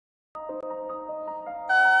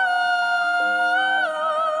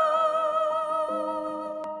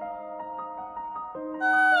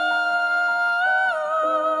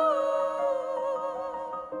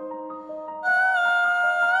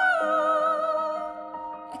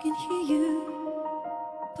can hear you,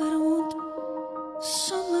 but I want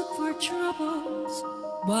some look for troubles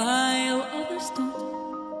while others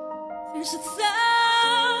don't. There's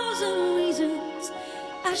 1,000 reasons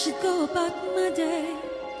I should go about my day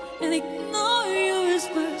and ignore your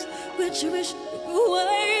whispers, which you wish would go away.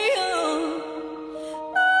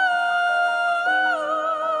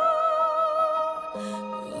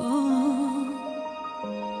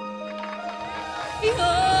 You're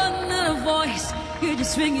not a voice, you're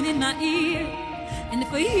just ringing in my ear. And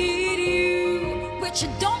if I hear you, which you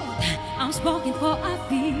don't, I'm spoken for, I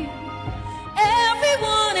fear.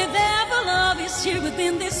 Everyone I've ever loved is here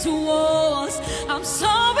within these walls. I'm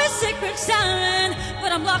sorry, secret siren,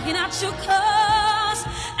 but I'm locking out your calls.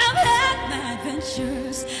 I've had my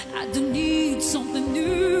adventures, I don't need something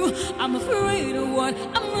new. I'm afraid of what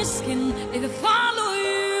I'm risking if I follow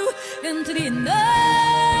you into the unknown.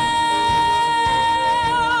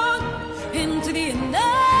 Into the unknown,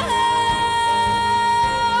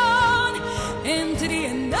 into the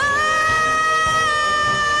unknown.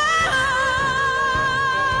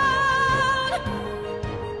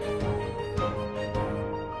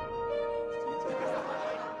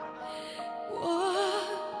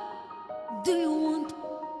 What do you want?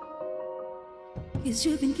 'Cause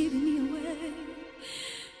you've been giving me away.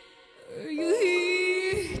 Are you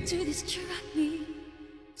here to distract me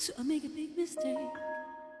so I make a big mistake?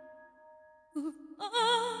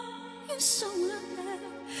 You're someone out there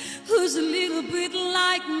who's a little bit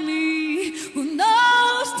like me, who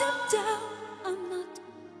knows deep down I'm not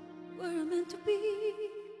where I'm meant to be.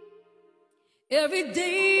 Every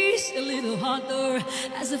day's a little harder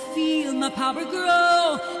as I feel my power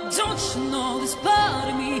grow. Don't you know this part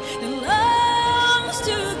of me that longs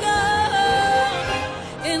to go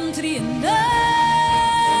into the unknown,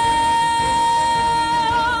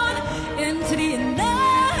 into the unknown.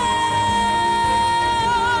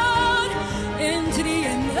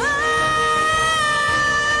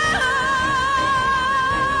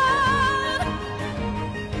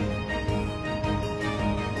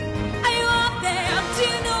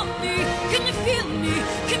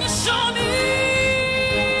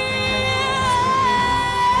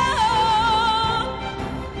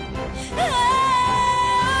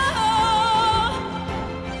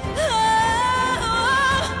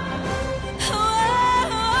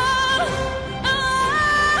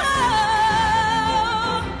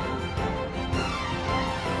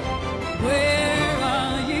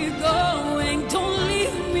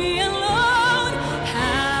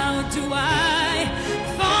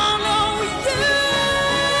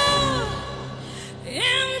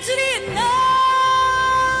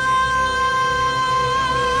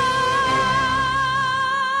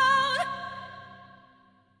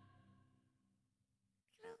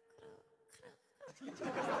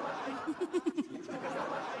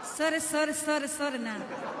 Sorry now.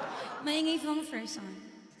 Maingi from the first one.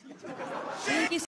 Thank you.